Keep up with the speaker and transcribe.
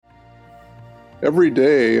Every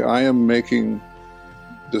day I am making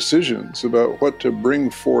decisions about what to bring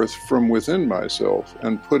forth from within myself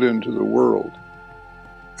and put into the world.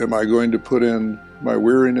 Am I going to put in my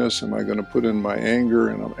weariness? Am I going to put in my anger?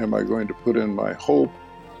 And am I going to put in my hope?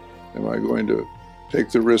 Am I going to take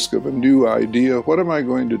the risk of a new idea? What am I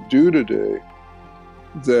going to do today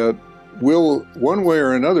that will, one way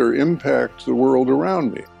or another, impact the world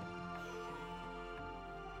around me?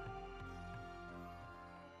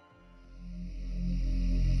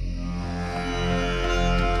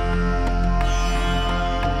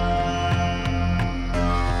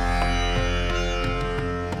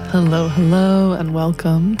 Hello, and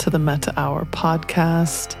welcome to the Metta Hour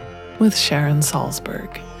podcast with Sharon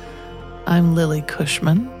Salzberg. I'm Lily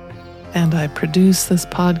Cushman, and I produce this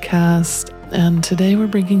podcast, and today we're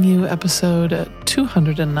bringing you episode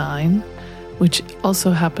 209, which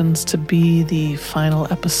also happens to be the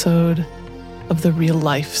final episode of the Real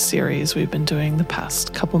Life series we've been doing the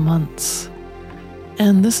past couple months.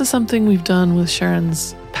 And this is something we've done with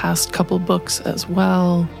Sharon's past couple books as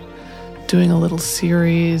well, doing a little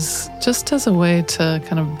series just as a way to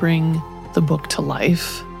kind of bring the book to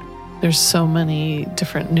life. There's so many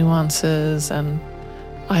different nuances, and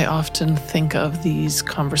I often think of these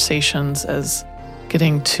conversations as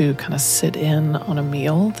getting to kind of sit in on a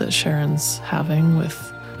meal that Sharon's having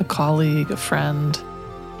with a colleague, a friend,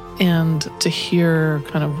 and to hear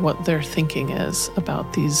kind of what their thinking is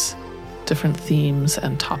about these different themes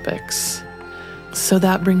and topics. So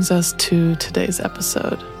that brings us to today's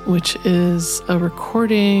episode, which is a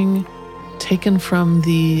recording taken from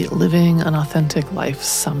the Living an Authentic Life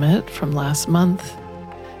Summit from last month.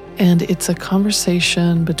 And it's a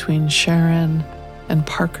conversation between Sharon and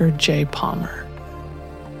Parker J. Palmer.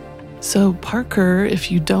 So Parker,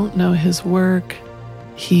 if you don't know his work,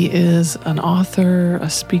 he is an author, a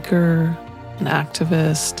speaker, an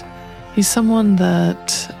activist. He's someone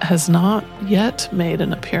that has not yet made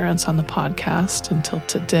an appearance on the podcast until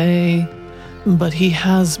today, but he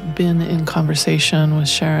has been in conversation with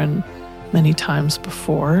Sharon many times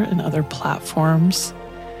before in other platforms.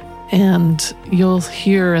 And you'll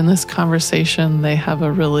hear in this conversation, they have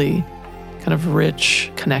a really kind of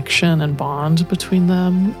rich connection and bond between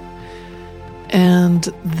them. And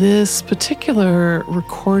this particular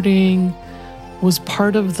recording was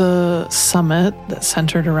part of the summit that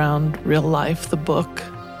centered around Real Life, the book.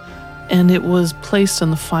 And it was placed on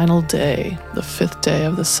the final day, the 5th day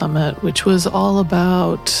of the summit, which was all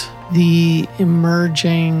about the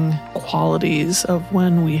emerging qualities of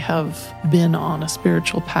when we have been on a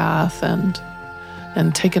spiritual path and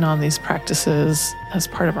taken on these practices as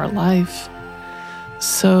part of our life.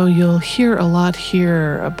 So you'll hear a lot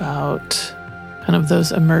here about kind of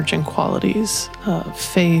those emerging qualities of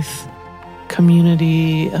faith,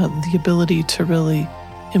 community, the ability to really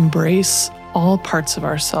embrace all parts of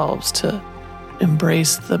ourselves, to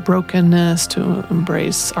embrace the brokenness, to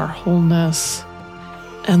embrace our wholeness,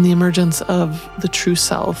 and the emergence of the true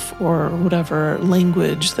self, or whatever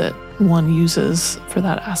language that one uses for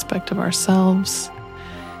that aspect of ourselves.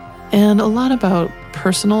 And a lot about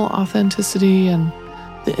personal authenticity and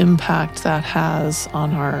the impact that has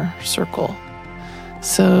on our circle.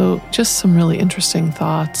 So just some really interesting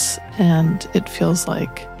thoughts, and it feels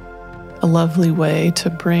like a lovely way to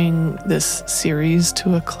bring this series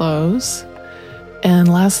to a close.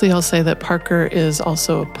 And lastly, I'll say that Parker is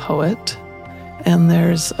also a poet, and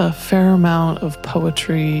there's a fair amount of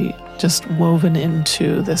poetry just woven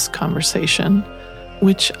into this conversation,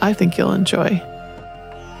 which I think you'll enjoy.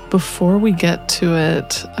 Before we get to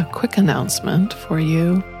it, a quick announcement for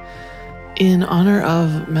you. In honor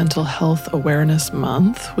of Mental Health Awareness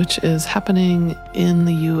Month, which is happening in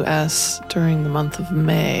the U.S. during the month of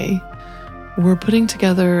May, we're putting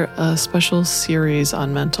together a special series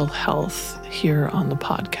on mental health here on the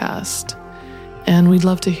podcast. And we'd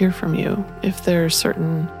love to hear from you. If there are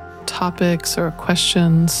certain topics or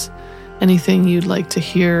questions, anything you'd like to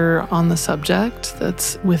hear on the subject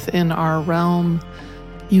that's within our realm,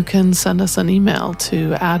 you can send us an email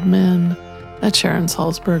to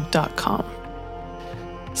admin@sharonsalzberg.com.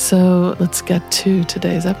 So let's get to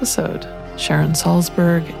today's episode. Sharon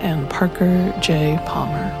Salzberg and Parker J.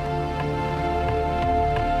 Palmer.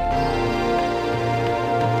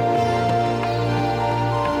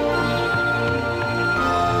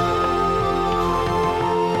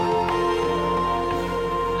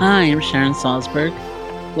 Hi, I'm Sharon Salzberg.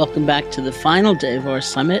 Welcome back to the final day of our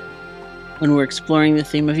summit, when we're exploring the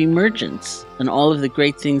theme of emergence and all of the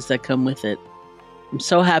great things that come with it. I'm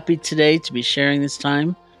so happy today to be sharing this time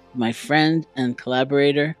with my friend and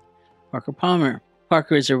collaborator, Parker Palmer.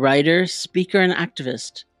 Parker is a writer, speaker, and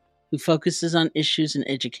activist who focuses on issues in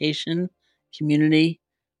education, community,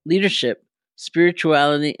 leadership,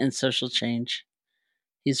 spirituality, and social change.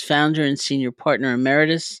 He is founder and senior partner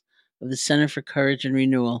emeritus of the Center for Courage and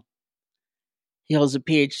Renewal. He holds a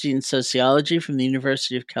PhD in sociology from the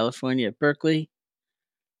University of California at Berkeley,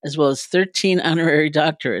 as well as 13 honorary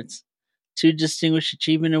doctorates, 2 Distinguished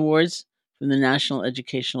Achievement Awards from the National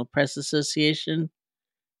Educational Press Association,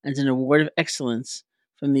 and an Award of Excellence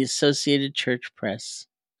from the Associated Church Press.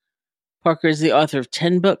 Parker is the author of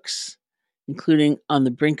 10 books, including On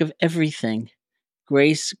the Brink of Everything,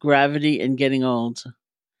 Grace, Gravity, and Getting Old,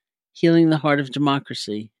 Healing the Heart of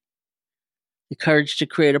Democracy, The Courage to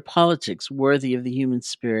Create a Politics Worthy of the Human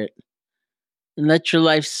Spirit, and Let Your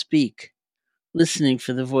Life Speak, Listening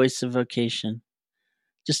for the Voice of Vocation.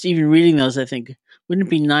 Just even reading those, I think, wouldn't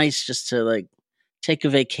it be nice just to take a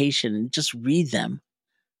vacation and just read them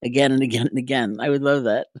again and again and again? I would love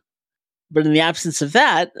that. But in the absence of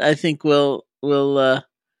that, I think we'll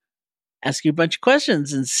ask you a bunch of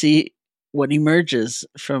questions and see what emerges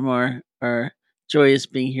from our joyous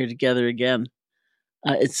being here together again.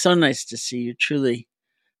 It's so nice to see you, truly.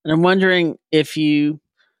 And I'm wondering if you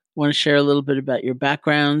want to share a little bit about your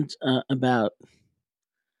background, about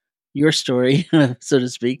your story, so to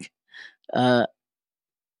speak, and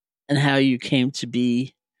how you came to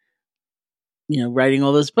be, writing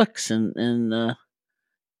all those books and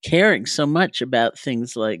caring so much about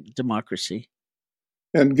things like democracy.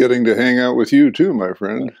 And getting to hang out with you too, my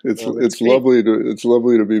friend. It's lovely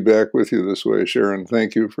to be back with you this way, Sharon.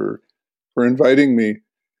 Thank you for inviting me.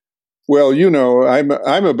 Well,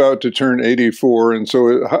 I'm about to turn 84, and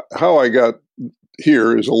so how I got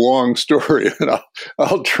here is a long story, and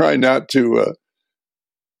I'll try not to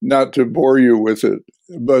bore you with it.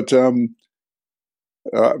 But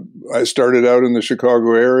I started out in the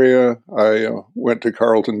Chicago area. I went to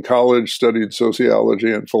Carleton College, studied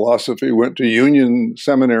sociology and philosophy, went to Union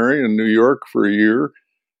Seminary in New York for a year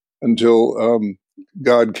until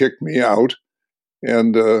God kicked me out,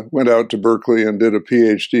 and went out to Berkeley and did a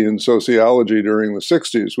PhD in sociology during the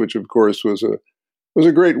 60s, which of course was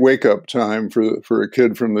a great wake-up time for a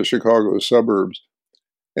kid from the Chicago suburbs.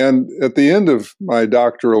 And at the end of my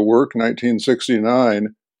doctoral work,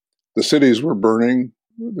 1969, the cities were burning.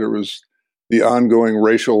 There was the ongoing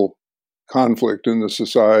racial conflict in the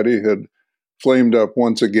society had flamed up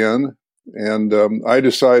once again. And I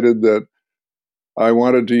decided that I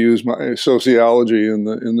wanted to use my sociology in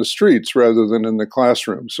the streets rather than in the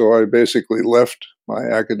classroom. So I basically left my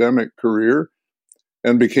academic career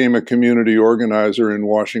and became a community organizer in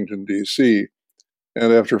Washington, D.C.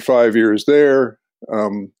 And after 5 years there,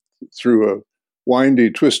 through a windy,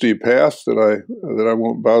 twisty path that I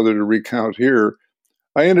won't bother to recount here,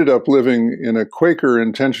 I ended up living in a Quaker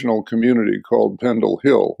intentional community called Pendle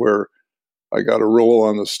Hill, where I got a role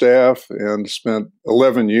on the staff and spent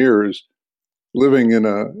 11 years living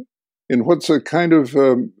in what's a kind of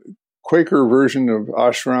Quaker version of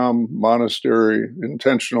ashram, monastery,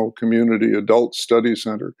 intentional community adult study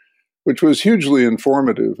center, which was hugely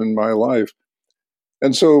informative in my life.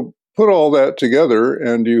 And so put all that together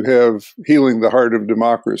and you have Healing the Heart of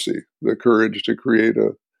Democracy, the courage to create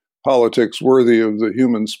a politics worthy of the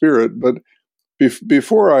human spirit. But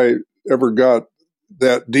before I ever got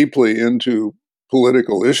that deeply into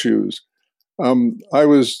political issues, I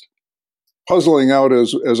was puzzling out,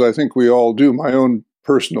 as I think we all do, my own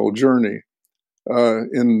personal journey,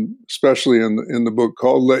 especially in the book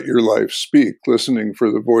called Let Your Life Speak, Listening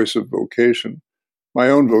for the Voice of Vocation. My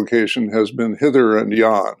own vocation has been hither and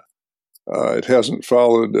yon. It hasn't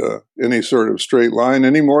followed any sort of straight line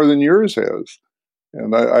any more than yours has.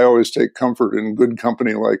 And I always take comfort in good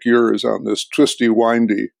company like yours on this twisty,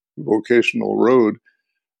 windy vocational road.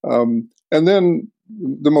 And then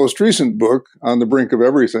the most recent book, On the Brink of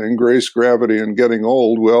Everything, Grace, Gravity, and Getting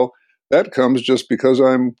Old, well, that comes just because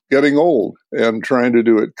I'm getting old and trying to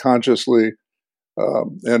do it consciously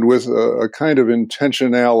and with a kind of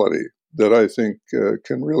intentionality that I think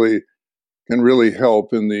can really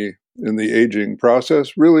help in the aging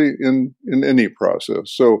process, really in any process.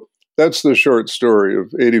 So that's the short story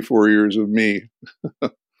of 84 years of me.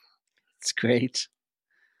 It's great.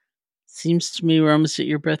 Seems to me we're almost at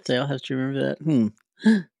your birthday. I'll have to remember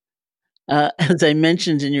that. As I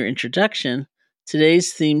mentioned in your introduction,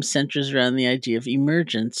 today's theme centers around the idea of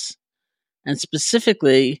emergence, and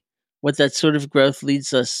specifically what that sort of growth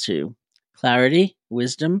leads us to: clarity,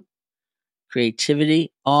 wisdom,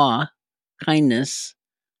 creativity, awe, kindness,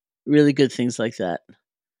 really good things like that.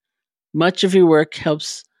 Much of your work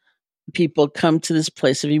helps people come to this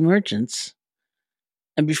place of emergence.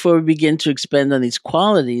 And before we begin to expand on these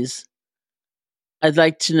qualities, I'd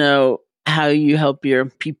like to know how you help your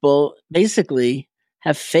people basically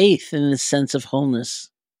have faith in this sense of wholeness?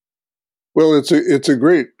 Well, it's a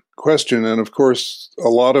great question, and of course, a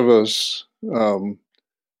lot of us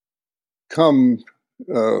come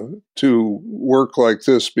to work like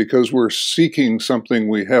this because we're seeking something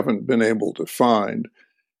we haven't been able to find,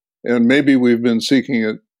 and maybe we've been seeking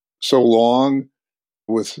it so long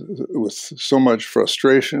with so much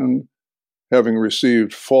frustration, having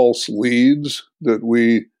received false leads, that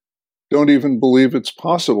we don't even believe it's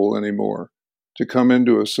possible anymore to come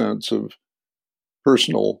into a sense of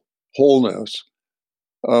personal wholeness.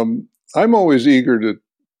 I'm always eager to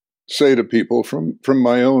say to people from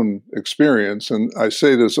my own experience, and I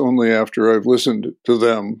say this only after I've listened to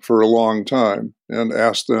them for a long time and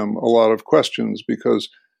asked them a lot of questions, because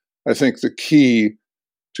I think the key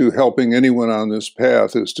to helping anyone on this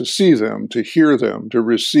path is to see them, to hear them, to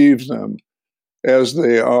receive them as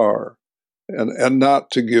they are, and not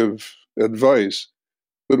to give advice.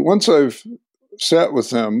 But once I've sat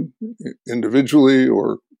with them individually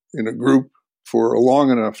or in a group for a long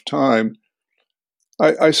enough time,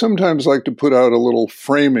 I sometimes like to put out a little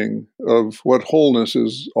framing of what wholeness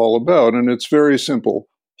is all about, and it's very simple.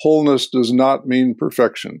 Wholeness does not mean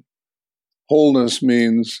perfection. Wholeness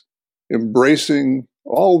means embracing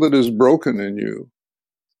all that is broken in you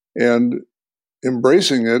and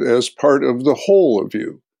embracing it as part of the whole of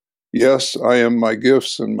you. Yes, I am my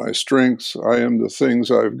gifts and my strengths. I am the things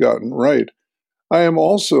I've gotten right. I am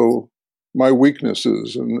also my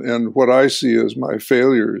weaknesses and what I see as my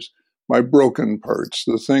failures, my broken parts,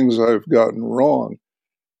 the things I've gotten wrong.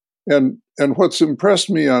 And what's impressed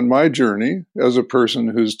me on my journey as a person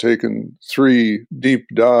who's taken 3 deep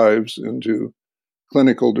dives into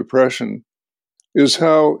clinical depression is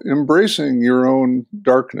how embracing your own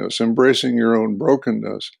darkness, embracing your own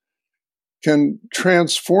brokenness, can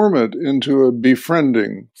transform it into a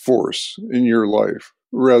befriending force in your life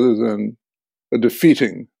rather than a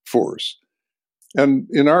defeating force. And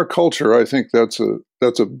in our culture, I think that's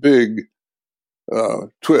a big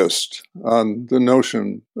twist on the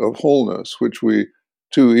notion of wholeness, which we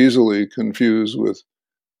too easily confuse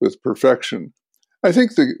with perfection. I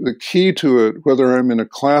think the key to it, whether I'm in a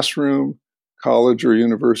classroom, college or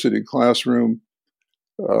university classroom,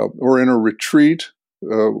 or in a retreat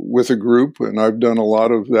with a group, and I've done a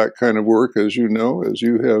lot of that kind of work, as you know, as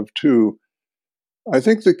you have too, I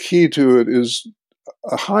think the key to it is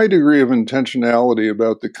a high degree of intentionality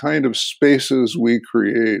about the kind of spaces we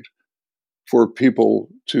create for people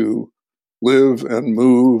to live and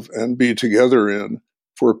move and be together in,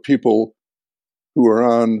 for people who are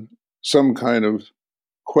on some kind of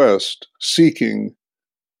quest, seeking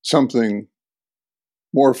something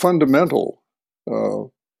more fundamental,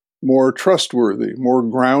 more trustworthy, more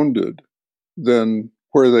grounded than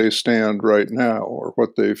where they stand right now or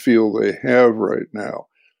what they feel they have right now.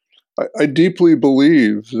 I deeply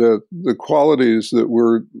believe that the qualities that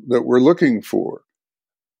we're looking for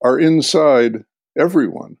are inside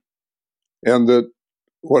everyone, and that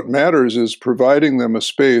what matters is providing them a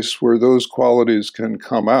space where those qualities can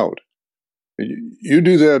come out. You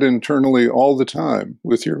do that internally all the time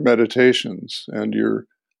with your meditations and your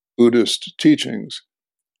Buddhist teachings.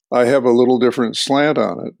 I have a little different slant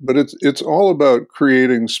on it, but it's all about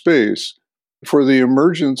creating space for the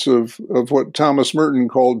emergence of what Thomas Merton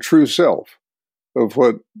called true self, of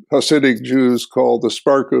what Hasidic Jews call the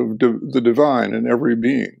spark of the divine in every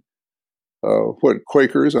being. What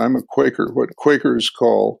Quakers, I'm a Quaker, what Quakers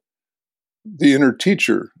call the inner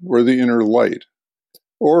teacher or the inner light,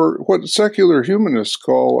 or what secular humanists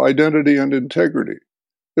call identity and integrity.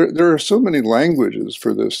 There are so many languages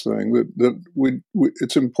for this thing that we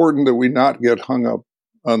it's important that we not get hung up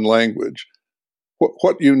on language.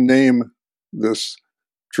 What you name this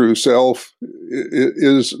true self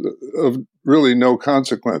is of really no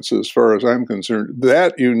consequence as far as I'm concerned.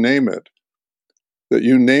 That you name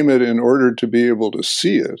it in order to be able to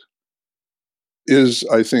see it is,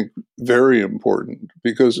 I think, very important,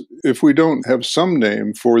 because if we don't have some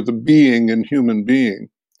name for the being in human being,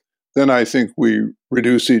 then I think we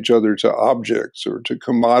reduce each other to objects or to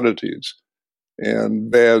commodities, and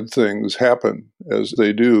bad things happen, as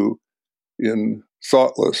they do in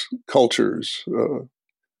thoughtless cultures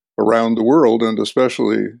around the world, and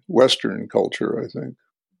especially Western culture, I think.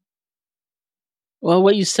 Well,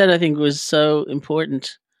 what you said, I think, was so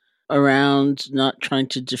important around not trying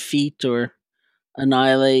to defeat or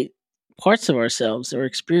annihilate parts of ourselves or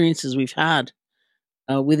experiences we've had,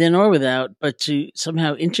 within or without, but to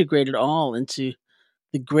somehow integrate it all into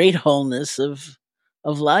the great wholeness of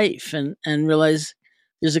life, and realize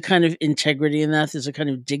there's a kind of integrity in that, there's a kind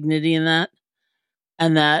of dignity in that,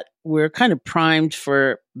 and that we're kind of primed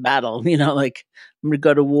for battle. Like, I'm going to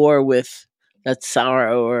go to war with that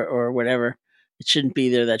sorrow or whatever. It shouldn't be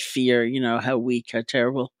there, that fear, how weak, how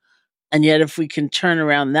terrible. And yet, if we can turn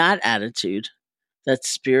around that attitude, that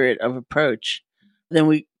spirit of approach, then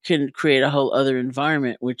we can create a whole other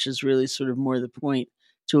environment, which is really sort of more the point,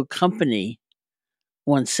 to accompany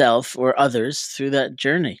oneself or others through that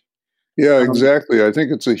journey. Yeah, exactly. I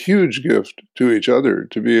think it's a huge gift to each other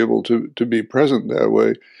to be able to be present that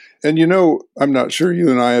way. And I'm not sure you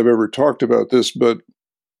and I have ever talked about this, but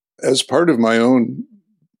as part of my own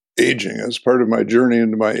aging, as part of my journey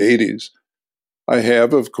into my 80s, I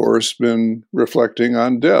have, of course, been reflecting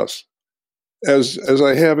on death, as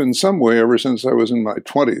I have in some way ever since I was in my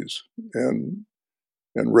 20s, and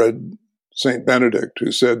read St. Benedict,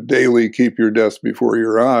 who said, "Daily keep your death before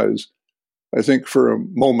your eyes." I think for a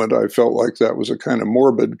moment I felt like that was a kind of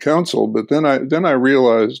morbid counsel, but then I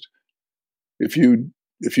realized if you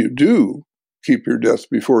do keep your death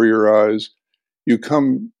before your eyes, you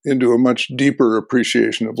come into a much deeper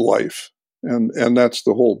appreciation of life, and that's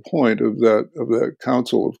the whole point of that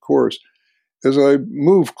counsel, of course. As I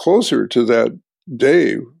move closer to that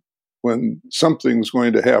day when something's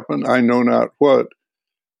going to happen, I know not what,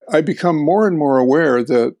 I become more and more aware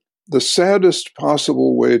that the saddest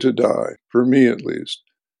possible way to die, for me at least,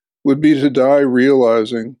 would be to die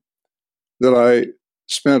realizing that I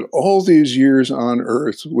spent all these years on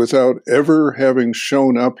earth without ever having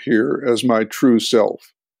shown up here as my true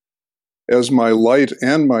self, as my light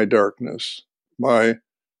and my darkness, my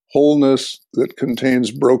wholeness that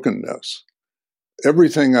contains brokenness,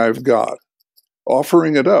 everything I've got,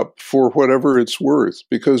 offering it up for whatever it's worth,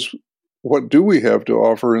 because what do we have to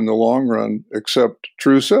offer in the long run except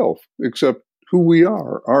true self, except who we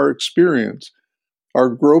are, our experience, our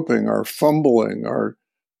groping, our fumbling, our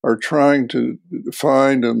trying to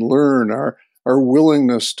find and learn, our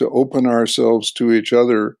willingness to open ourselves to each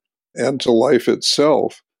other and to life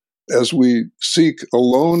itself as we seek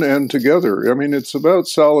alone and together. I mean, it's about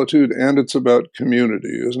solitude and it's about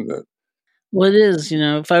community, isn't it? Well, it is.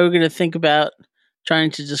 If I were going to think about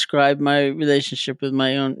trying to describe my relationship with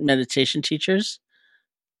my own meditation teachers,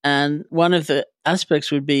 and one of the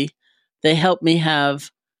aspects would be they help me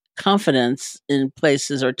have confidence in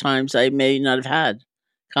places or times I may not have had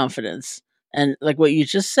confidence. And like what you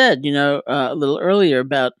just said, a little earlier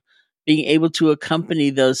about being able to accompany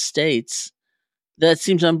those states, that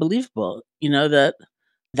seems unbelievable.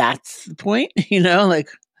 That's the point. Like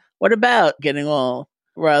what about getting all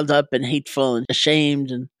riled up and hateful and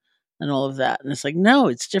ashamed and all of that? And it's like, no,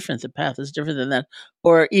 it's different. The path is different than that.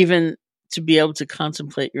 Or even to be able to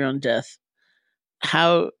contemplate your own death.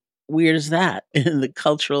 How weird is that in the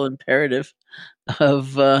cultural imperative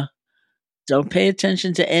of don't pay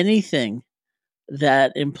attention to anything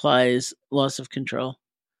that implies loss of control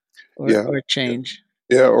or change?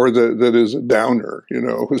 Yeah, or that is a downer,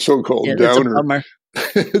 a so-called downer.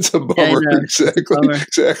 It's a bummer. It's a bummer,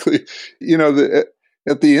 exactly.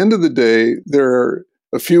 At the end of the day, there are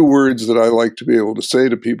a few words that I like to be able to say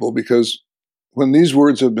to people, because when these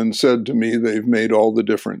words have been said to me, they've made all the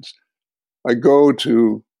difference. I go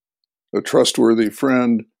to a trustworthy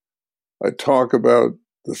friend. I talk about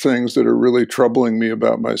the things that are really troubling me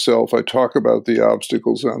about myself. I talk about the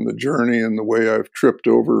obstacles on the journey and the way I've tripped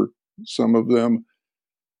over some of them.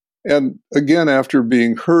 And again, after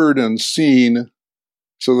being heard and seen,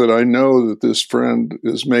 so that I know that this friend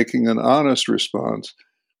is making an honest response,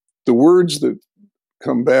 the words that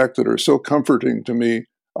come back that are so comforting to me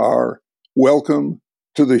are, "Welcome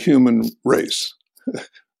to the human race."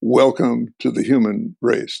 Welcome to the human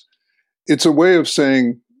race. It's a way of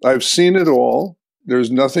saying, I've seen it all.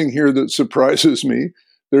 There's nothing here that surprises me.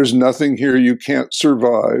 There's nothing here you can't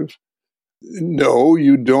survive. No,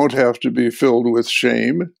 you don't have to be filled with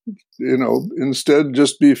shame. Instead,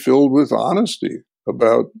 just be filled with honesty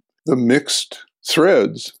about the mixed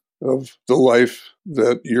threads of the life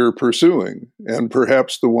that you're pursuing, and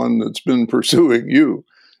perhaps the one that's been pursuing you,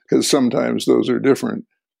 because sometimes those are different.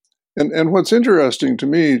 And what's interesting to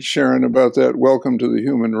me, Sharon, about that welcome to the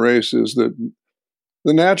human race is that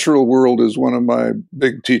the natural world is one of my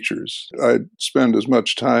big teachers. I spend as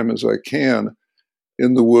much time as I can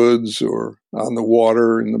in the woods or on the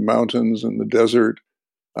water, in the mountains, in the desert.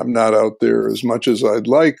 I'm not out there as much as I'd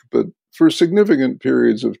like, but for significant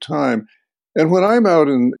periods of time. And when I'm out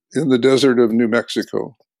in the desert of New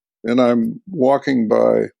Mexico, and I'm walking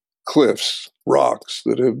by cliffs, rocks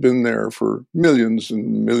that have been there for millions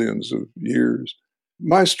and millions of years,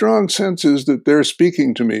 my strong sense is that they're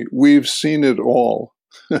speaking to me. We've seen it all.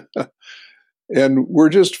 And we're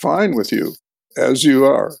just fine with you as you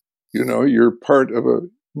are. You're part of a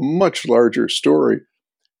much larger story.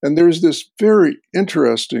 And there's this very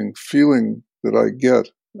interesting feeling that I get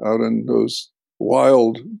out in those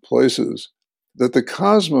wild places, that the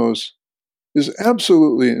cosmos is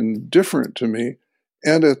absolutely indifferent to me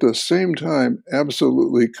and at the same time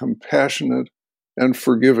absolutely compassionate and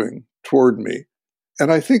forgiving toward me.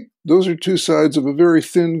 And I think those are two sides of a very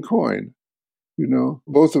thin coin,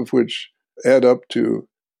 both of which add up to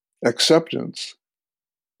acceptance.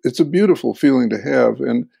 It's a beautiful feeling to have.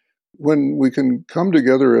 And when we can come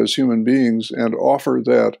together as human beings and offer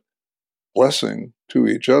that blessing to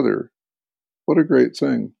each other, what a great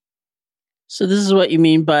thing. So this is what you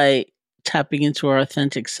mean by tapping into our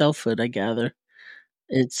authentic selfhood, I gather.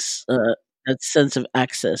 It's that sense of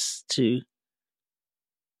access to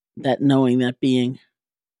that knowing, that being.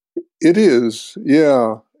 It is,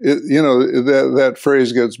 yeah. That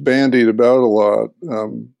phrase gets bandied about a lot,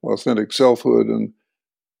 authentic selfhood, and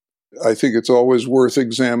I think it's always worth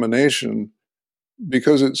examination,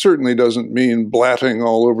 because it certainly doesn't mean blatting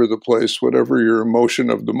all over the place whatever your emotion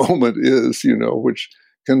of the moment is, which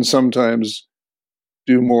can sometimes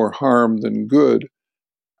do more harm than good.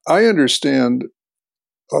 I understand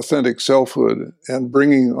authentic selfhood and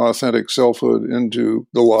bringing authentic selfhood into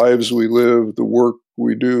the lives we live, the work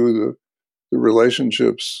we do, the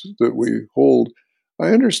relationships that we hold. I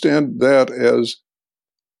understand that as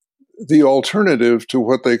the alternative to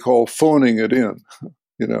what they call phoning it in.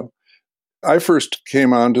 I first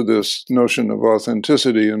came onto this notion of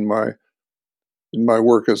authenticity in my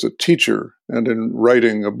work as a teacher and in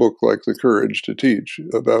writing a book like The Courage to Teach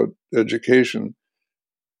about education.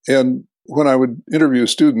 And when I would interview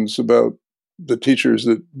students about the teachers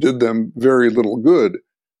that did them very little good,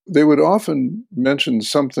 they would often mention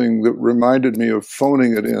something that reminded me of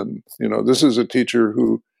phoning it in. This is a teacher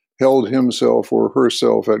who held himself or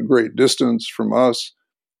herself at great distance from us,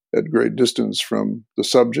 at great distance from the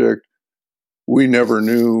subject. We never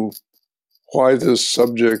knew why this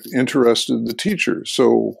subject interested the teacher,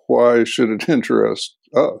 so why should it interest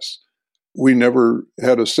us? We never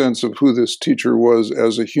had a sense of who this teacher was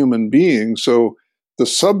as a human being, so the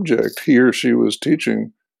subject he or she was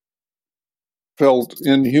teaching felt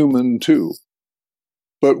inhuman too.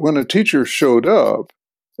 But when a teacher showed up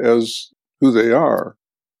as who they are,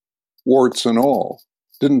 warts and all,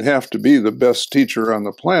 didn't have to be the best teacher on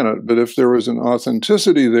the planet, but if there was an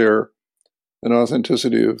authenticity there, an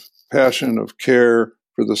authenticity of passion, of care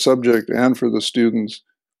for the subject and for the students,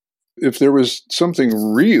 if there was something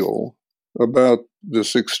real about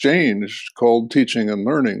this exchange called teaching and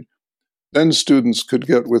learning, then students could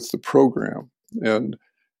get with the program. And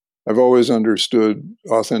I've always understood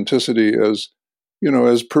authenticity as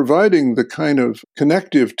providing the kind of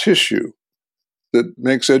connective tissue that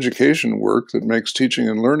makes education work, that makes teaching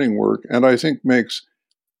and learning work, and I think makes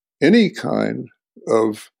any kind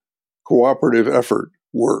of cooperative effort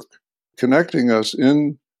work, connecting us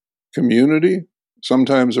in community,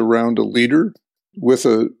 sometimes around a leader, with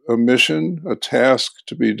a mission, a task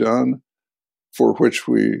to be done, for which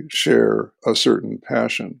we share a certain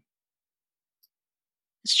passion.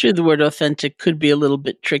 It's true the word authentic could be a little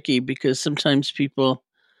bit tricky, because sometimes people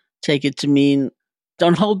take it to mean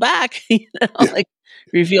don't hold back, like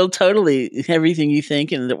reveal totally everything you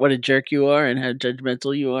think and what a jerk you are and how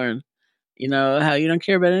judgmental you are and how you don't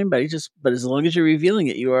care about anybody. But as long as you're revealing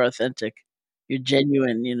it, you are authentic. You're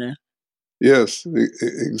genuine, Yes,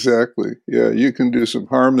 exactly. Yeah, you can do some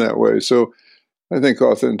harm that way. So I think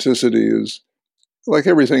authenticity is, like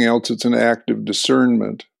everything else, it's an act of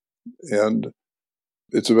discernment. And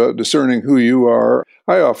it's about discerning who you are.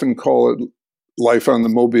 I often call it life on the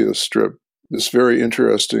Mobius strip, this very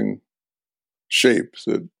interesting shape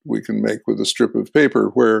that we can make with a strip of paper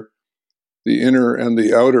where the inner and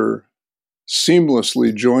the outer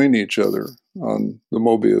seamlessly join each other on the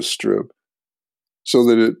Mobius strip, so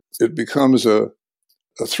that it becomes a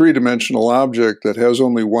three-dimensional object that has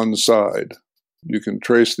only one side. You can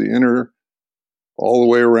trace the inner all the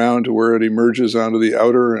way around to where it emerges onto the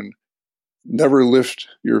outer and never lift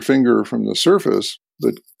your finger from the surface,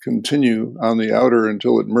 but continue on the outer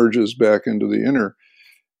until it merges back into the inner.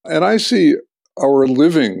 And I see our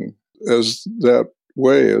living as that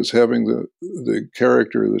way, as having the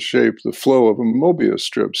character, the shape, the flow of a Mobius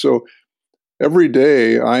strip. So every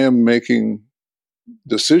day I am making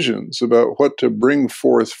decisions about what to bring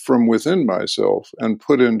forth from within myself and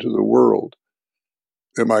put into the world.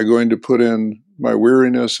 Am I going to put in my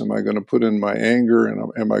weariness? Am I going to put in my anger?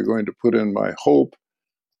 And am I going to put in my hope?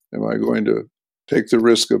 Am I going to take the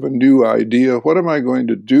risk of a new idea? What am I going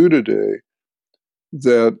to do today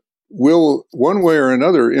that will, one way or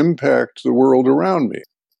another, impact the world around me?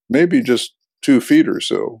 Maybe just 2 feet or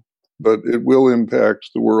so, but it will impact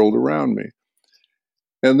the world around me.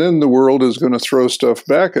 And then the world is going to throw stuff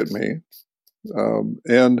back at me.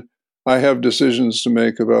 And I have decisions to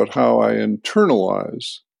make about how I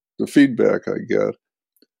internalize the feedback I get,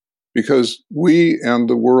 because we and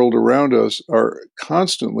the world around us are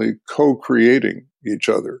constantly co-creating each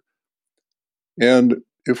other. And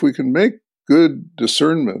if we can make good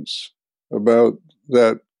discernments about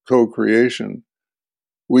that co-creation,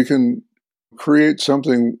 we can create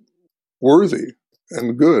something worthy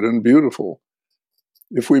and good and beautiful.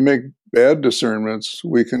 If we make bad discernments,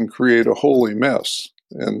 we can create a holy mess.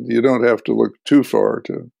 And you don't have to look too far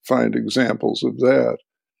to find examples of that.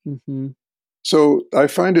 Mm-hmm. So I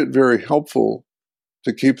find it very helpful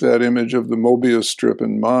to keep that image of the Mobius strip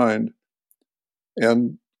in mind,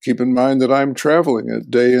 and keep in mind that I'm traveling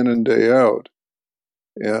it day in and day out.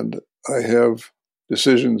 And I have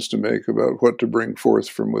decisions to make about what to bring forth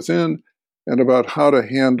from within and about how to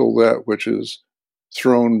handle that which is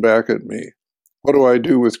thrown back at me. What do I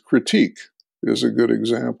do with critique is a good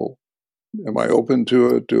example. Am I open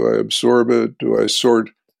to it? Do I absorb it? Do I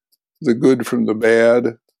sort the good from the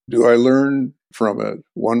bad? Do I learn from it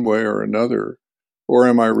one way or another? Or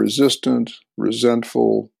am I resistant,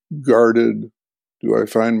 resentful, guarded? Do I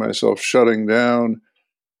find myself shutting down?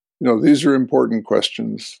 These are important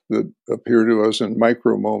questions that appear to us in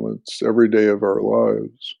micro moments every day of our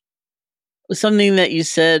lives. Something that you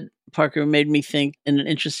said, Parker, made me think in an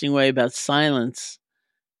interesting way about silence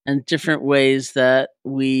and different ways that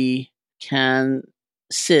we can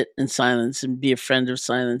sit in silence and be a friend of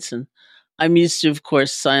silence. And I'm used to, of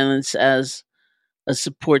course, silence as a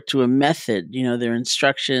support to a method. There are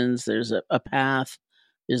instructions, there's a path,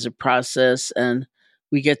 there's a process, and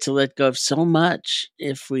we get to let go of so much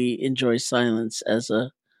if we enjoy silence as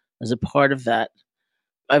a part of that.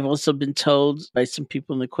 I've also been told by some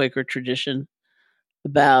people in the Quaker tradition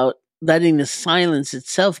about letting the silence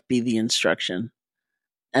itself be the instruction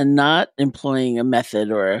and not employing a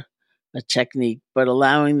method or a technique, but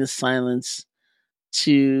allowing the silence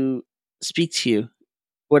to speak to you,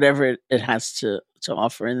 whatever it has to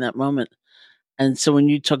offer in that moment. And so when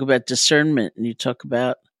you talk about discernment and you talk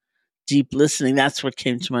about deep listening, that's what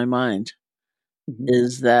came to my mind,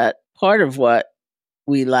 is that part of what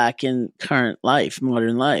we lack in current life,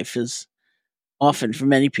 modern life, is often for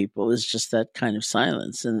many people is just that kind of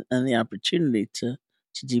silence and the opportunity to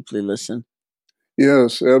deeply listen.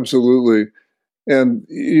 Yes, absolutely. And,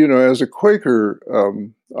 as a Quaker,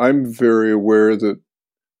 I'm very aware that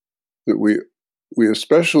we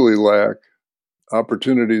especially lack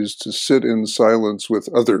opportunities to sit in silence with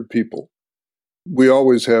other people. We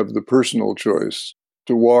always have the personal choice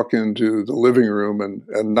to walk into the living room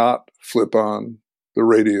and not flip on the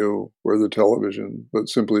radio or the television, but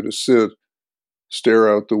simply to sit,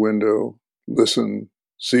 stare out the window, listen,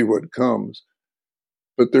 see what comes.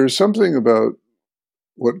 But there's something about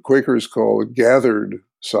what Quakers call gathered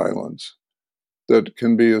silence that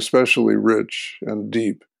can be especially rich and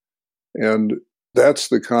deep. And that's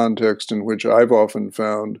the context in which I've often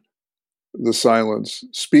found the silence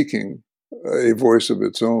speaking a voice of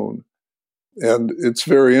its own. And it's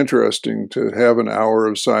very interesting to have an hour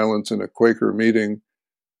of silence in a Quaker meeting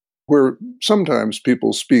where sometimes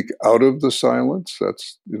people speak out of the silence.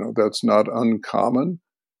 That's not uncommon,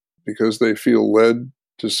 because they feel led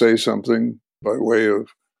to say something by way of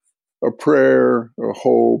a prayer, a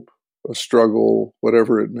hope, a struggle,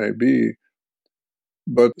 whatever it may be.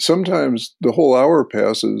 But sometimes the whole hour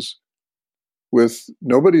passes with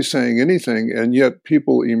nobody saying anything, and yet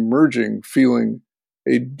people emerging feeling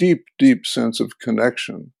a deep, deep sense of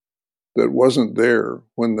connection that wasn't there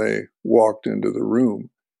when they walked into the room.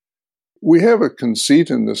 We have a conceit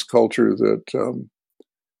in this culture that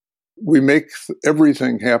we make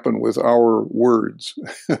everything happen with our words.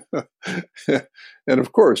 And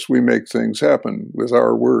of course, we make things happen with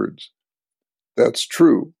our words. That's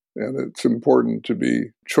true. And it's important to be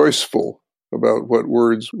choiceful about what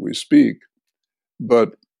words we speak.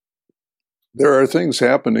 But there are things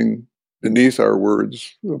happening beneath our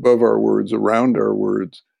words, above our words, around our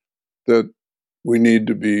words, that we need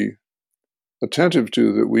to be attentive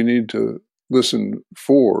to, that we need to listen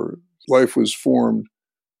for. Life was formed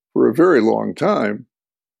for a very long time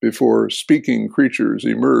before speaking creatures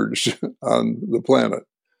emerged on the planet.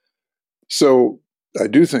 So I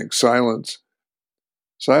do think silence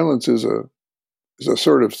is a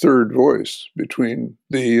sort of third voice between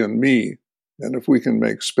thee and me. And if we can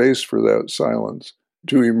make space for that silence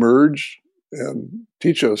to emerge and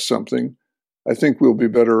teach us something, I think we'll be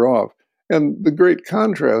better off. And the great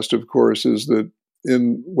contrast, of course, is that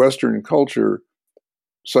in Western culture,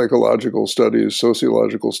 psychological studies,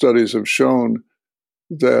 sociological studies have shown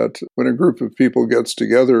that when a group of people gets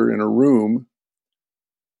together in a room,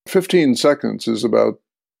 15 seconds is about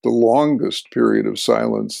the longest period of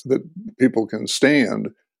silence that people can stand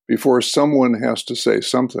before someone has to say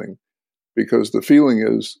something, because the feeling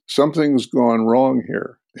is something's gone wrong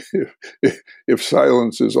here if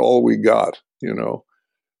silence is all we got,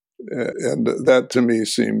 And that to me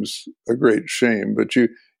seems a great shame, but you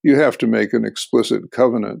have to make an explicit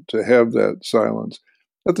covenant to have that silence.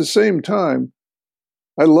 At the same time,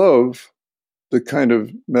 I love the kind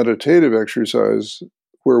of meditative exercise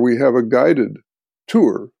where we have a guided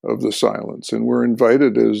tour of the silence, and we're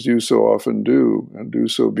invited, as you so often do, and do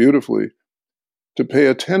so beautifully, to pay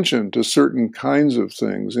attention to certain kinds of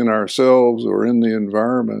things in ourselves or in the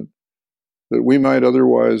environment that we might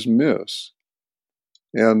otherwise miss.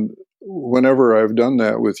 And whenever I've done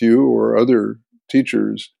that with you or other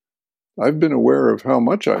teachers, I've been aware of how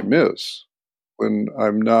much I miss when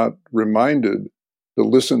I'm not reminded to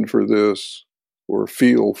listen for this or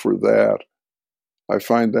feel for that. I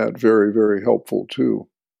find that very, very helpful too.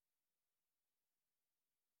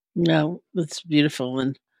 No, that's beautiful.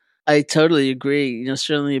 And I totally agree,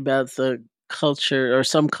 certainly about the culture or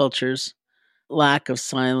some cultures' lack of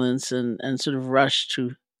silence and sort of rush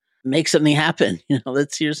to make something happen.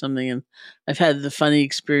 Let's hear something. And I've had the funny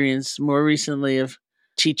experience more recently of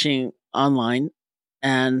teaching online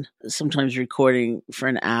and sometimes recording for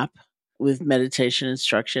an app with meditation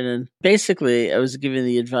instruction. And basically, I was giving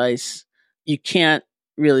the advice, you can't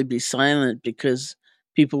really be silent because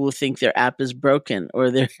people will think their app is broken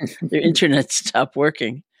or their internet stopped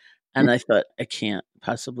working. And I thought, I can't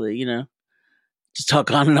possibly, just talk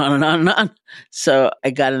on and on and on and on. So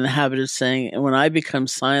I got in the habit of saying, when I become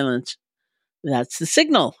silent, that's the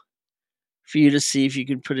signal for you to see if you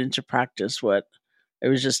can put into practice what I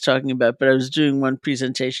was just talking about. But I was doing one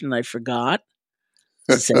presentation and I forgot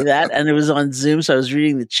to say that. And it was on Zoom. So I was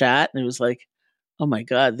reading the chat and it was like, oh my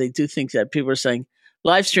God, they do think that people are saying,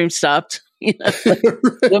 live stream stopped.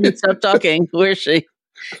 Woman stopped talking. Where is she?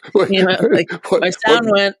 My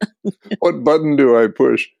sound went. What button do I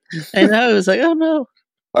push? I know. It was like, oh no.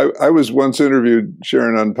 I was once interviewed,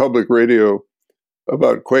 Sharon, on public radio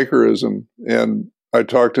about Quakerism, and I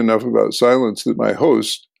talked enough about silence that my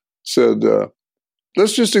host said,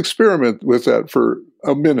 let's just experiment with that for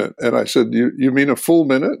a minute. And I said, you mean a full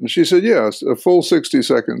minute? And she said, yes, a full 60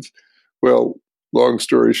 seconds. Well, long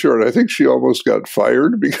story short, I think she almost got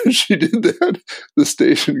fired because she did that. The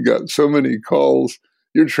station got so many calls.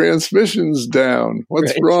 Your transmission's down.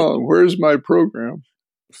 What's wrong? Where's my program?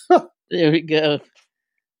 There we go.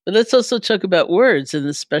 But let's also talk about words and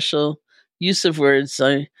the special use of words.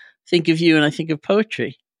 I think of you and I think of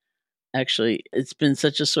poetry. Actually, it's been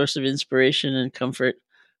such a source of inspiration and comfort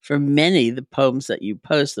for many, the poems that you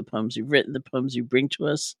post, the poems you've written, the poems you bring to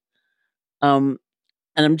us. And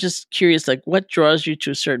I'm just curious, what draws you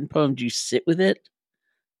to a certain poem? Do you sit with it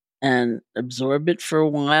and absorb it for a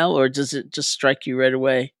while, or does it just strike you right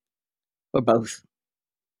away, or both?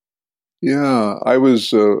 Yeah, I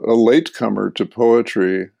was a latecomer to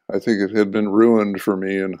poetry. I think it had been ruined for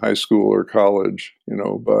me in high school or college,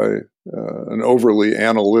 by an overly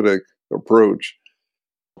analytic approach,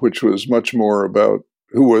 which was much more about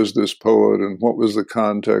who was this poet and what was the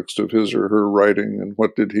context of his or her writing and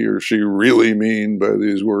what did he or she really mean by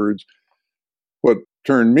these words. What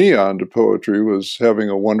turned me on to poetry was having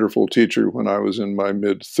a wonderful teacher when I was in my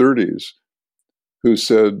mid-30s who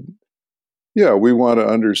said, yeah, we want to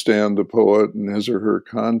understand the poet and his or her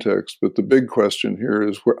context, but the big question here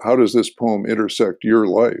is, how does this poem intersect your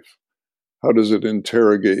life? How does it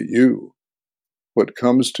interrogate you? What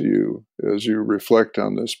comes to you as you reflect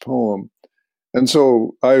on this poem? And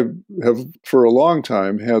so I have, for a long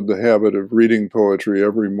time, had the habit of reading poetry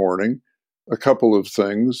every morning, a couple of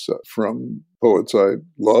things from poets I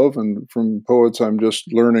love and from poets I'm just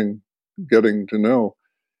getting to know,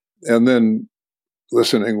 and then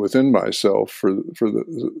listening within myself for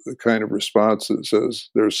the kind of response that says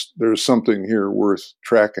there's something here worth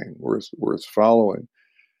tracking, worth following.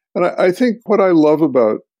 And I think what I love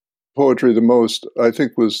about poetry the most, I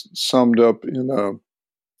think, was summed up in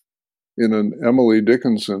an Emily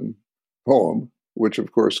Dickinson poem, which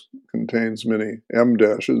of course contains many M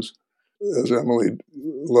dashes, as Emily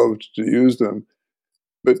loved to use them.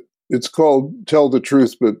 But it's called Tell the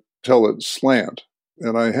Truth, but Tell It Slant.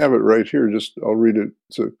 And I have it right here. I'll read it.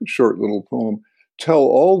 It's a short little poem. Tell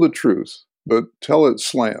all the truth, but tell it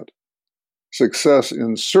slant. Success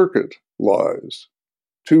in circuit lies.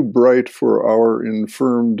 Too bright for our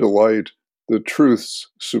infirm delight, the truth's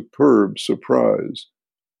superb surprise.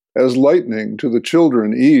 As lightning to the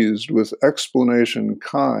children eased with explanation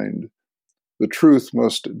kind, the truth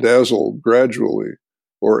must dazzle gradually,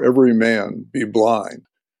 or every man be blind.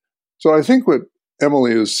 So I think what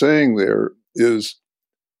Emily is saying there is,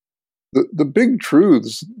 the big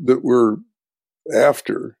truths that we're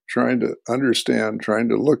after, trying to understand, trying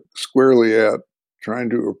to look squarely at, trying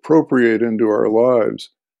to appropriate into our lives,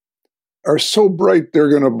 are so bright they're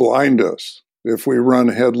going to blind us if we run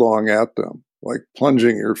headlong at them, like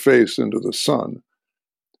plunging your face into the sun.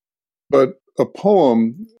 But a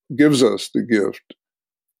poem gives us the gift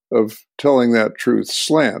of telling that truth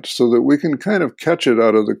slant so that we can kind of catch it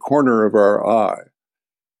out of the corner of our eye.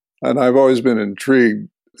 And I've always been intrigued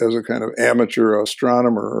as a kind of amateur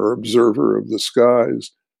astronomer or observer of the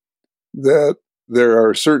skies that there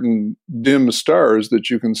are certain dim stars that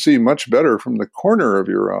you can see much better from the corner of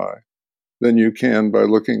your eye than you can by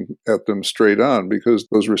looking at them straight on, because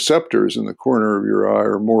those receptors in the corner of your eye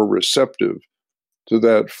are more receptive to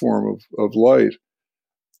that form of light.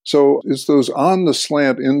 So it's those on the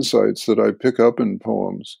slant insights that I pick up in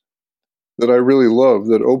poems that I really love,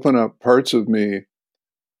 that open up parts of me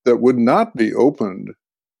that would not be opened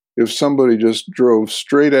if somebody just drove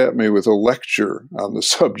straight at me with a lecture on the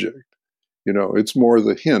subject. It's more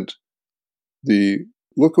the hint, the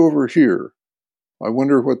look over here. I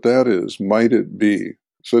wonder what that is. Might it be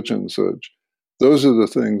such and such? Those are the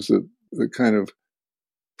things that kind of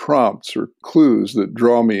prompts or clues that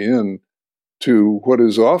draw me in to what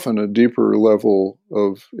is often a deeper level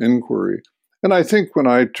of inquiry. And I think when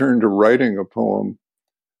I turn to writing a poem,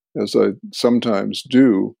 as I sometimes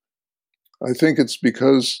do, I think it's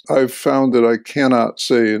because I've found that I cannot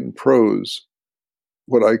say in prose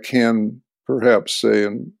what I can perhaps say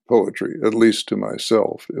in poetry, at least to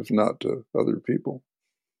myself, if not to other people.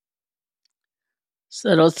 So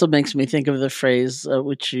that also makes me think of the phrase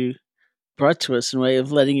which you brought to us in a way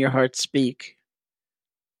of letting your heart speak,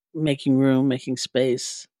 making room, making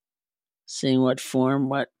space, seeing what form,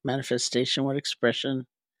 what manifestation, what expression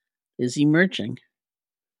is emerging.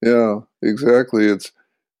 Yeah, exactly.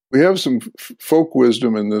 We have some folk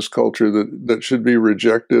wisdom in this culture that should be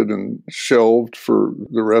rejected and shelved for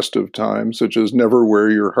the rest of time, such as never wear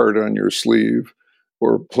your heart on your sleeve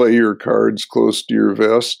or play your cards close to your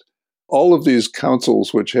vest. All of these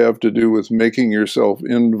counsels which have to do with making yourself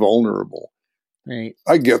invulnerable. Right.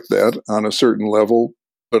 I get that on a certain level,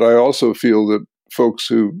 but I also feel that folks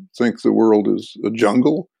who think the world is a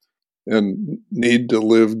jungle and need to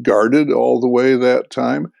live guarded all the way that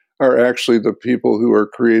time are actually the people who are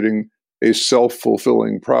creating a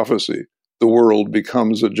self-fulfilling prophecy. The world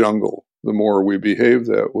becomes a jungle the more we behave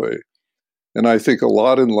that way. And I think a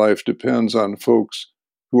lot in life depends on folks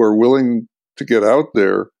who are willing to get out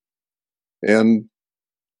there and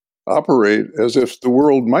operate as if the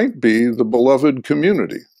world might be the beloved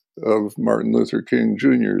community of Martin Luther King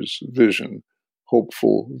Jr.'s vision,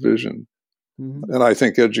 hopeful vision. Mm-hmm. And I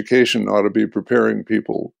think education ought to be preparing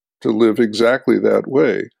people to live exactly that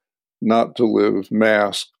way, not to live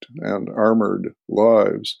masked and armored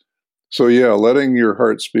lives. So yeah, letting your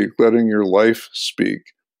heart speak, letting your life speak,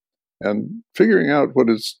 and figuring out what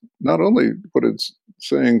it's, not only what it's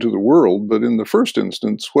saying to the world, but in the first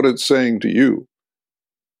instance, what it's saying to you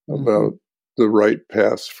about the right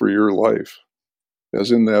path for your life.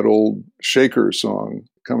 As in that old Shaker song,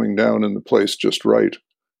 coming down in the place just right.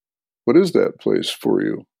 What is that place for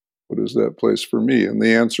you? What is that place for me? And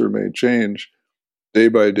the answer may change day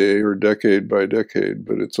by day or decade by decade,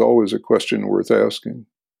 but it's always a question worth asking.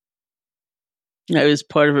 I was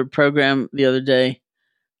part of a program the other day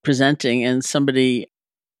presenting, and somebody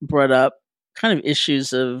brought up kind of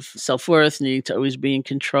issues of self-worth, needing to always be in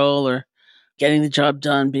control or getting the job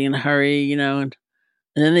done, being in a hurry, and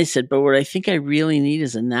then they said, but what I think I really need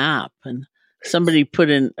is a nap. And somebody put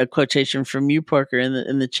in a quotation from you, Parker,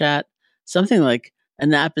 in the chat, something like, a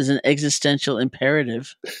nap is an existential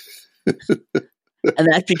imperative. And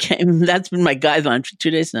that's been my guideline for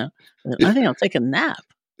 2 days now. I think I'll take a nap.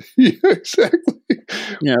 Yeah, exactly.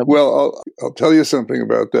 Well, I'll tell you something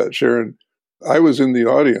about that, Sharon. I was in the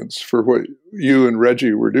audience for what you and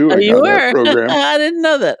Reggie were doing on that program. I didn't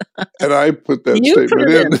know that. And I put that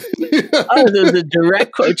statement in. Oh, there was a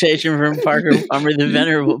direct quotation from Parker Palmer, the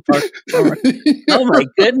Venerable Parker Palmer. Oh, my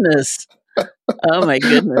goodness. Oh, my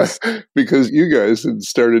goodness. Because you guys had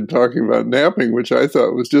started talking about napping, which I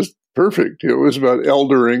thought was just perfect. It was about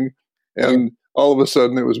eldering, and all of a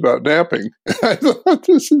sudden it was about napping. I thought,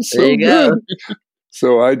 this is so good.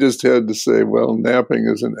 So I just had to say, well, napping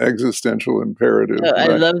is an existential imperative. Oh, I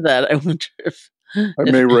love that. I wonder if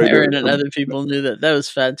Aaron and other people knew that. That was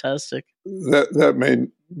fantastic. That may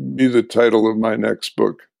be the title of my next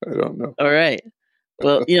book. I don't know. All right.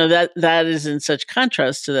 Well, that is in such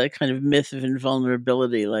contrast to that kind of myth of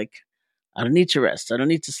invulnerability. Like, I don't need to rest. I don't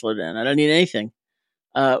need to slow down. I don't need anything.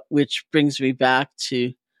 Which brings me back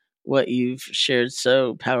to what you've shared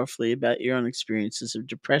so powerfully about your own experiences of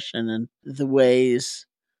depression and the ways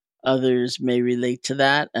others may relate to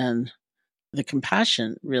that, and the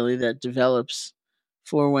compassion really that develops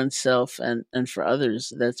for oneself and for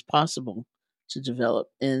others that's possible to develop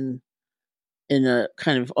in a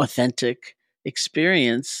kind of authentic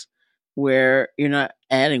experience where we're not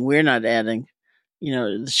adding,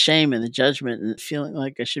 the shame and the judgment and feeling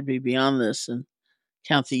like I should be beyond this and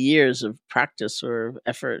count the years of practice or of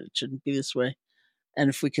effort. It shouldn't be this way. And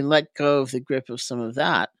if we can let go of the grip of some of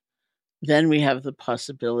that, then we have the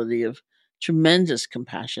possibility of tremendous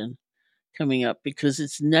compassion coming up, because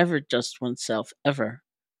it's never just oneself, ever.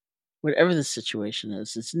 Whatever the situation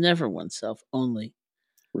is, it's never oneself only.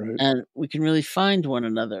 Right. And we can really find one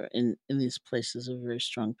another in these places of very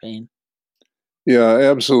strong pain. Yeah,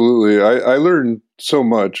 absolutely. I learned so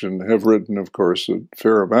much and have written, of course, a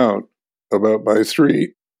fair amount about my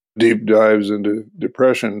 3 deep dives into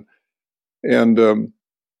depression. And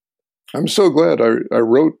I'm so glad I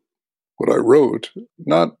wrote what I wrote,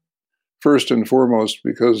 not first and foremost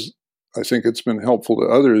because I think it's been helpful to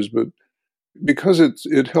others, but because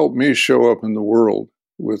it helped me show up in the world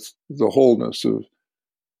with the wholeness of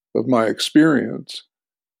my experience.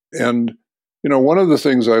 And, one of the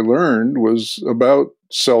things I learned was about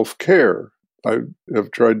self-care. I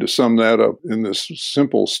have tried to sum that up in this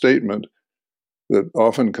simple statement that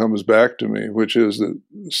often comes back to me, which is that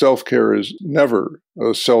self-care is never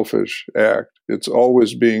a selfish act. It's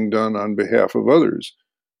always being done on behalf of others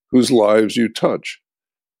whose lives you touch.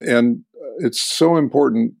 And it's so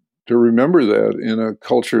important to remember that in a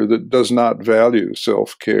culture that does not value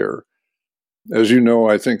self-care. As you know,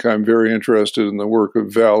 I think I'm very interested in the work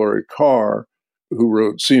of Valerie Carr, who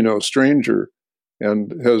wrote See No Stranger,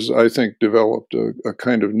 and has, I think, developed a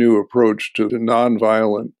kind of new approach to the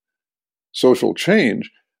nonviolent social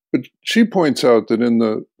change. But she points out that in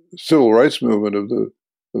the civil rights movement of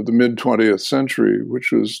the mid-20th century,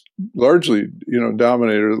 which was largely,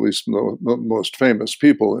 dominated, at least the most famous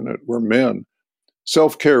people in it were men,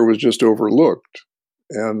 self-care was just overlooked.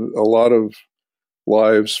 And a lot of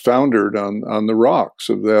lives foundered on the rocks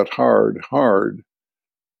of that hard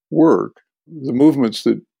work. The movements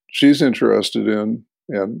that she's interested in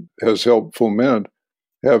and has helped foment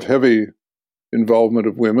have heavy involvement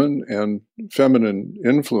of women and feminine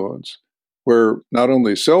influence, where not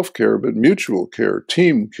only self-care, but mutual care,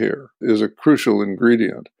 team care is a crucial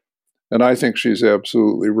ingredient. And I think she's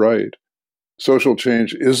absolutely right. Social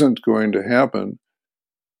change isn't going to happen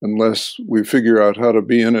unless we figure out how to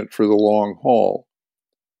be in it for the long haul.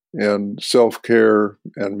 And self-care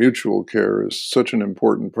and mutual care is such an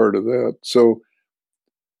important part of that. So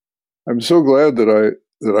I'm so glad that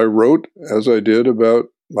I wrote as I did about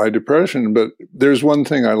my depression. But there's one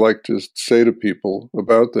thing I like to say to people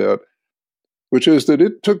about that, which is that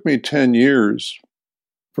it took me 10 years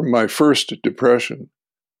from my first depression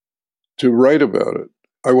to write about it.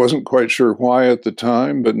 I wasn't quite sure why at the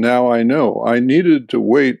time, but now I know. I needed to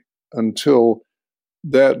wait until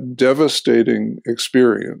that devastating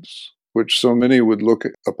experience, which so many would look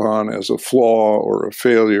upon as a flaw or a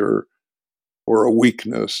failure or a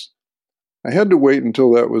weakness, I had to wait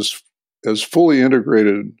until that was as fully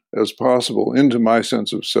integrated as possible into my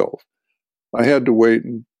sense of self. I had to wait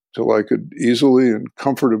until I could easily and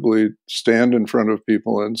comfortably stand in front of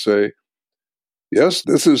people and say, yes,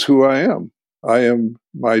 this is who I am. I am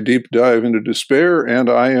my deep dive into despair, and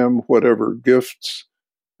I am whatever gifts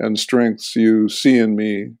and strengths you see in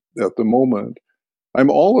me at the moment. I'm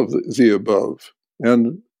all of the above.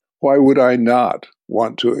 And why would I not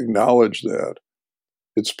want to acknowledge that?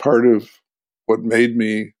 It's part of what made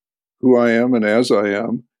me who I am and as I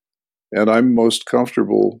am. And I'm most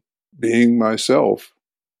comfortable being myself,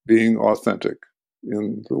 being authentic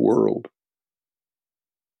in the world.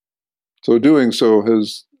 So doing so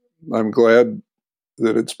I'm glad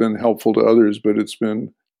that it's been helpful to others, but it's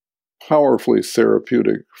been powerfully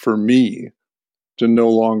therapeutic for me to no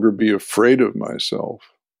longer be afraid of myself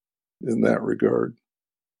in that regard.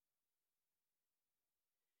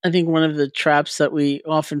 I think one of the traps that we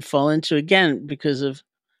often fall into, again, because of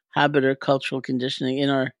habit or cultural conditioning in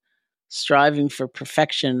our striving for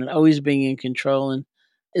perfection and always being in control, and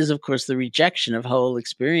is, of course, the rejection of whole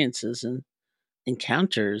experiences and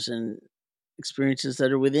encounters and experiences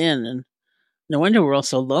that are within. And no wonder we're all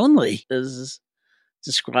so lonely, as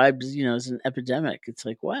described, as an epidemic. It's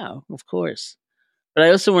like, wow, of course. But I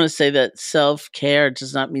also want to say that self-care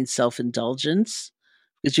does not mean self-indulgence,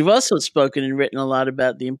 because you've also spoken and written a lot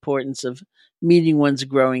about the importance of meeting one's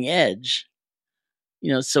growing edge.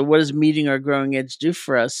 So what does meeting our growing edge do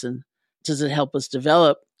for us? And does it help us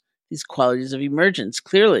develop these qualities of emergence?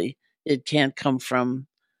 Clearly, it can't come from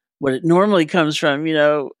what it normally comes from,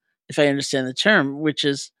 if I understand the term, which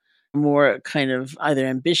is more kind of either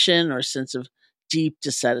ambition or sense of deep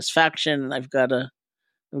dissatisfaction. And I've got to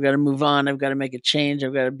move on. I've got to make a change.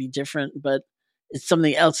 I've got to be different. But it's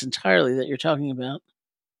something else entirely that you're talking about.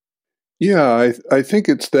 Yeah, I think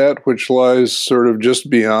it's that which lies sort of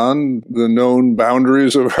just beyond the known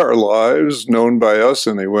boundaries of our lives, known by us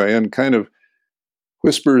anyway, and kind of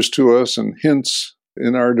whispers to us and hints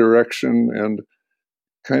in our direction and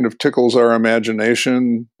kind of tickles our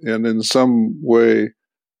imagination and in some way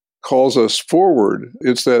calls us forward.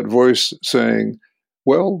 It's that voice saying,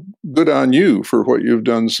 well, good on you for what you've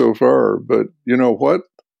done so far, but you know what?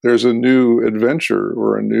 There's a new adventure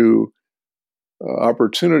or a new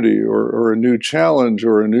opportunity or a new challenge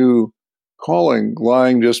or a new calling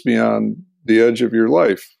lying just beyond the edge of your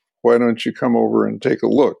life. Why don't you come over and take a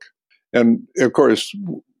look? And of course,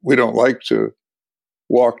 we don't like to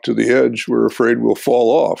walk to the edge. We're afraid we'll fall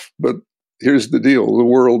off. But here's the deal. The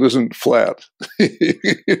world isn't flat.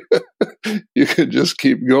 You can just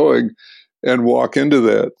keep going and walk into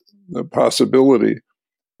that possibility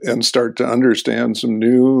and start to understand some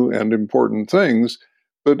new and important things.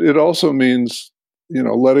 But it also means,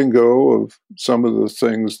 letting go of some of the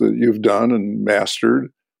things that you've done and mastered.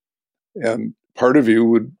 And part of you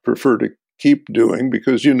would prefer to keep doing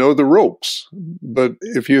because you know the ropes. But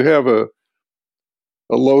if you have a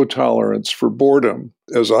low tolerance for boredom,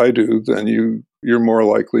 as I do, then you're more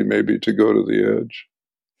likely maybe to go to the edge.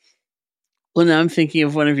 Well, now I'm thinking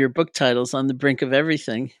of one of your book titles, On the Brink of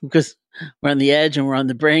Everything, because we're on the edge and we're on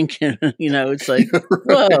the brink. And, it's like, yeah,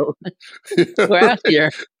 right. Whoa, yeah, we're out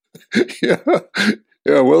here. Yeah.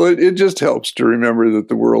 Yeah. Well, it just helps to remember that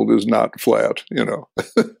the world is not flat,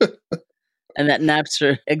 And that naps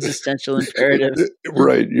for existential imperatives.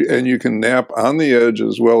 Right. And you can nap on the edge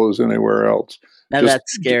as well as anywhere else. Now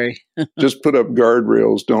that's scary. Just put up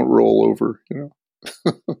guardrails. Don't roll over,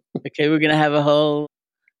 Okay, we're going to have a whole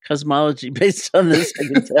cosmology based on this,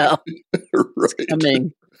 I can tell. Right. It's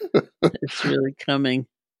coming. It's really coming.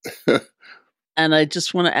 And I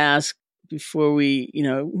just want to ask before we,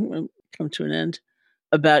 come to an end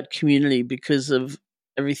about community, because of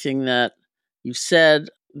everything that you've said,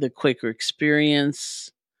 the Quaker experience,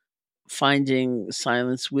 finding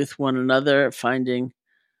silence with one another,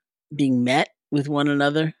 being met with one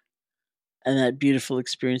another, and that beautiful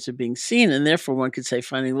experience of being seen. And therefore, one could say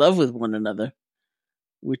finding love with one another,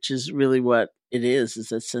 which is really what it is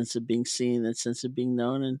that sense of being seen, that sense of being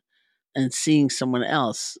known, and seeing someone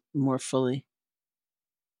else more fully.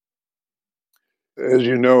 As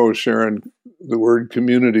you know, Sharon, the word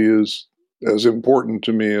community is as important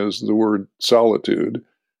to me as the word solitude.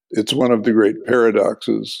 It's one of the great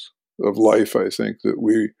paradoxes of life, I think, that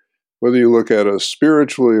whether you look at us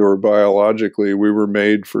spiritually or biologically, we were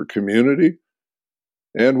made for community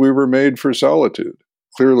and we were made for solitude.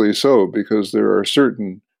 Clearly so, because there are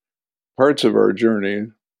certain parts of our journey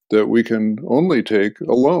that we can only take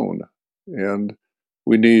alone. And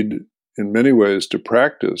we need, in many ways, to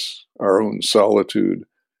practice our own solitude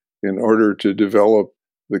in order to develop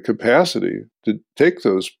the capacity to take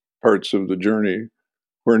those parts of the journey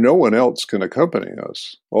where no one else can accompany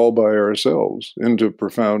us, all by ourselves, into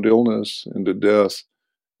profound illness, into death,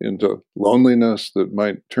 into loneliness that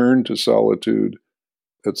might turn to solitude,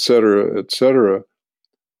 etc.,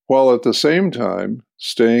 while at the same time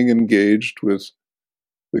staying engaged with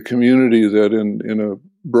the community that in a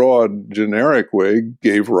broad, generic way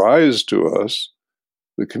gave rise to us,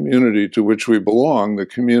 the community to which we belong, the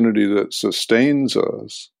community that sustains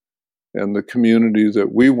us, and the community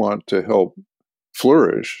that we want to help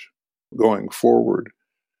flourish going forward.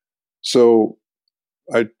 So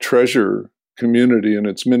I treasure community in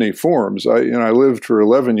its many forms. I lived for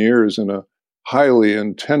 11 years in a highly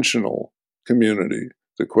intentional community,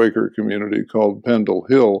 the Quaker community called Pendle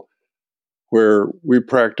Hill, where we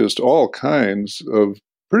practiced all kinds of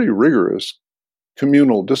pretty rigorous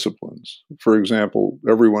communal disciplines. For example,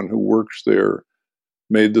 everyone who worked there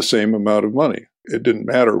made the same amount of money. It didn't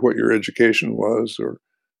matter what your education was or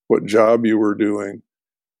what job you were doing.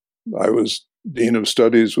 I was dean of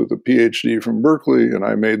studies with a PhD from Berkeley, and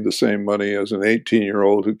I made the same money as an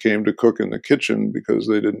 18-year-old who came to cook in the kitchen because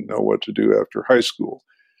they didn't know what to do after high school.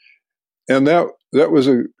 And that was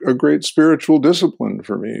a great spiritual discipline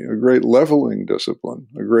for me, a great leveling discipline,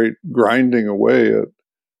 a great grinding away at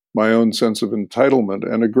my own sense of entitlement,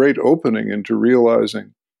 and a great opening into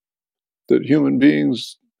realizing that human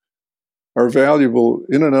beings are valuable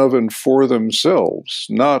in and of and for themselves,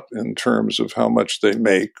 not in terms of how much they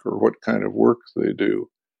make or what kind of work they do,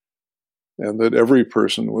 and that every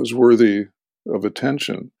person was worthy of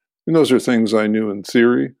attention. And those are things I knew in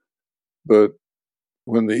theory, but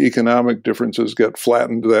when the economic differences get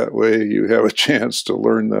flattened that way, you have a chance to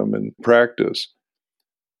learn them in practice.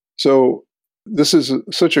 So this is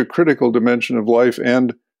such a critical dimension of life,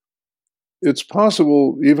 and it's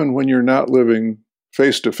possible even when you're not living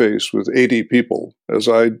face-to-face with 80 people, as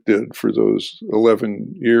I did for those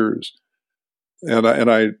 11 years. And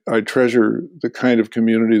I treasure the kind of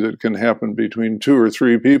community that can happen between 2 or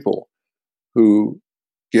 3 people who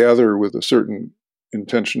gather with a certain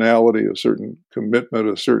intentionality, a certain commitment,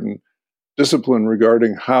 a certain discipline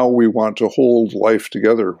regarding how we want to hold life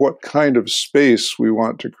together, what kind of space we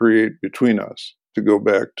want to create between us, to go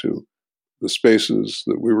back to the spaces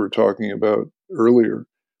that we were talking about earlier.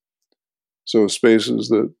 So spaces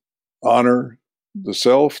that honor the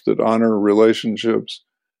self, that honor relationships,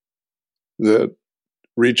 that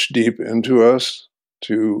reach deep into us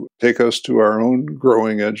to take us to our own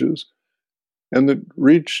growing edges, and that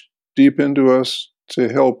reach deep into us to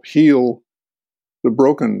help heal the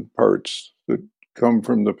broken parts that come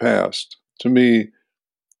from the past. To me,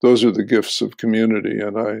 those are the gifts of community,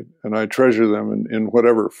 and I treasure them in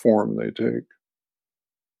whatever form they take.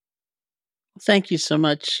 Thank you so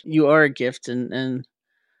much. You are a gift, and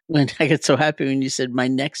when I get so happy when you said my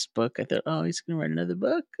next book, I thought, oh, he's going to write another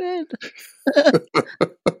book. Good.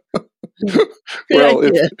 Well,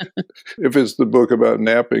 if it's the book about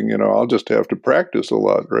napping, I'll just have to practice a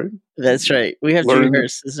lot, right? That's right. We have to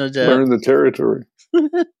rehearse, there's no doubt. Learn the territory.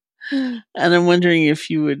 And I'm wondering if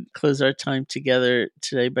you would close our time together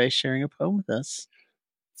today by sharing a poem with us.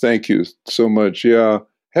 Thank you so much. Yeah.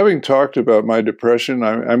 Having talked about my depression,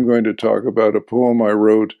 I'm going to talk about a poem I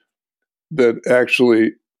wrote that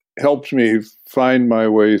actually helped me find my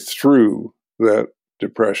way through that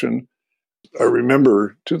depression. I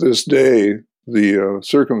remember to this day the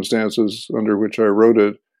circumstances under which I wrote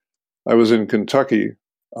it. I was in Kentucky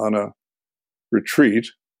on a retreat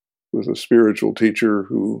with a spiritual teacher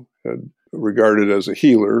who had regarded as a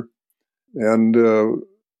healer. And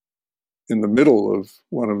in the middle of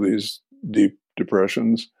one of these deep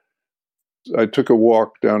depressions, I took a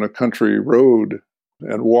walk down a country road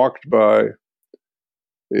and walked by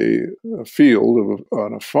a field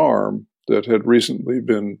on a farm that had recently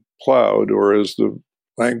been plowed, or as the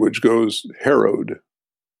language goes, harrowed.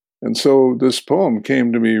 And so this poem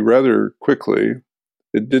came to me rather quickly.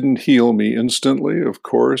 It didn't heal me instantly, of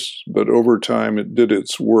course, but over time it did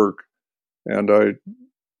its work, and I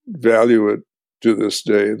value it to this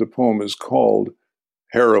day. The poem is called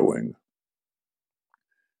Harrowing.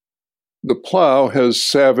 The plow has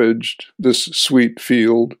savaged this sweet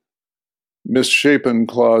field, misshapen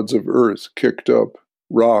clods of earth kicked up,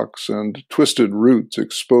 rocks and twisted roots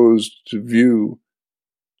exposed to view,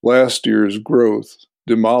 last year's growth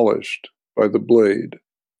demolished by the blade.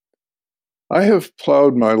 I have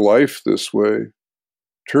plowed my life this way,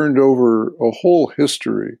 turned over a whole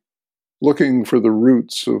history, looking for the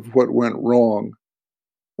roots of what went wrong,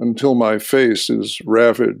 until my face is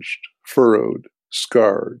ravaged, furrowed,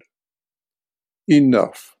 scarred.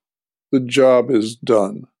 Enough. The job is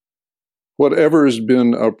done. Whatever's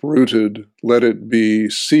been uprooted, let it be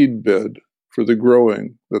seedbed for the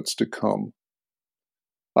growing that's to come.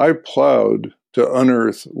 I plowed to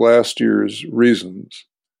unearth last year's reasons.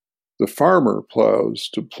 The farmer plows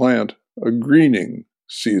to plant a greening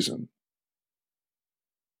season.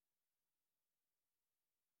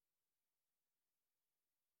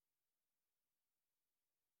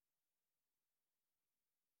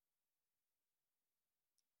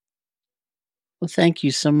 Well, thank you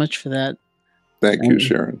so much for that. Thank you,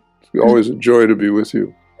 Sharon. It's always a joy to be with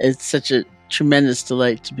you. It's such a tremendous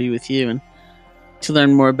delight to be with you. And to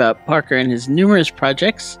learn more about Parker and his numerous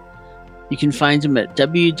projects, you can find him at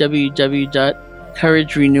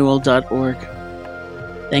www.couragerenewal.org.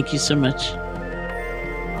 Thank you so much.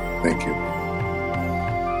 Thank you.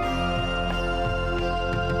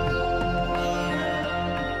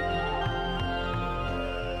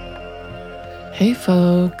 Hey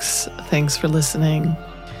folks, thanks for listening.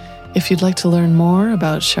 If you'd like to learn more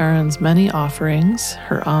about Sharon's many offerings,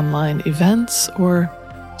 her online events, or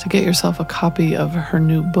to get yourself a copy of her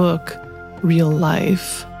new book, Real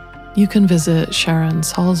Life, you can visit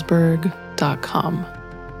SharonSalzberg.com.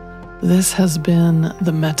 This has been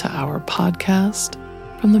the Metta Hour podcast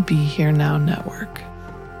from the Be Here Now Network.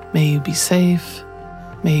 May you be safe,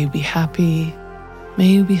 may you be happy, may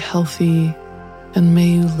you be healthy, and may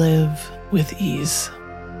you live with ease.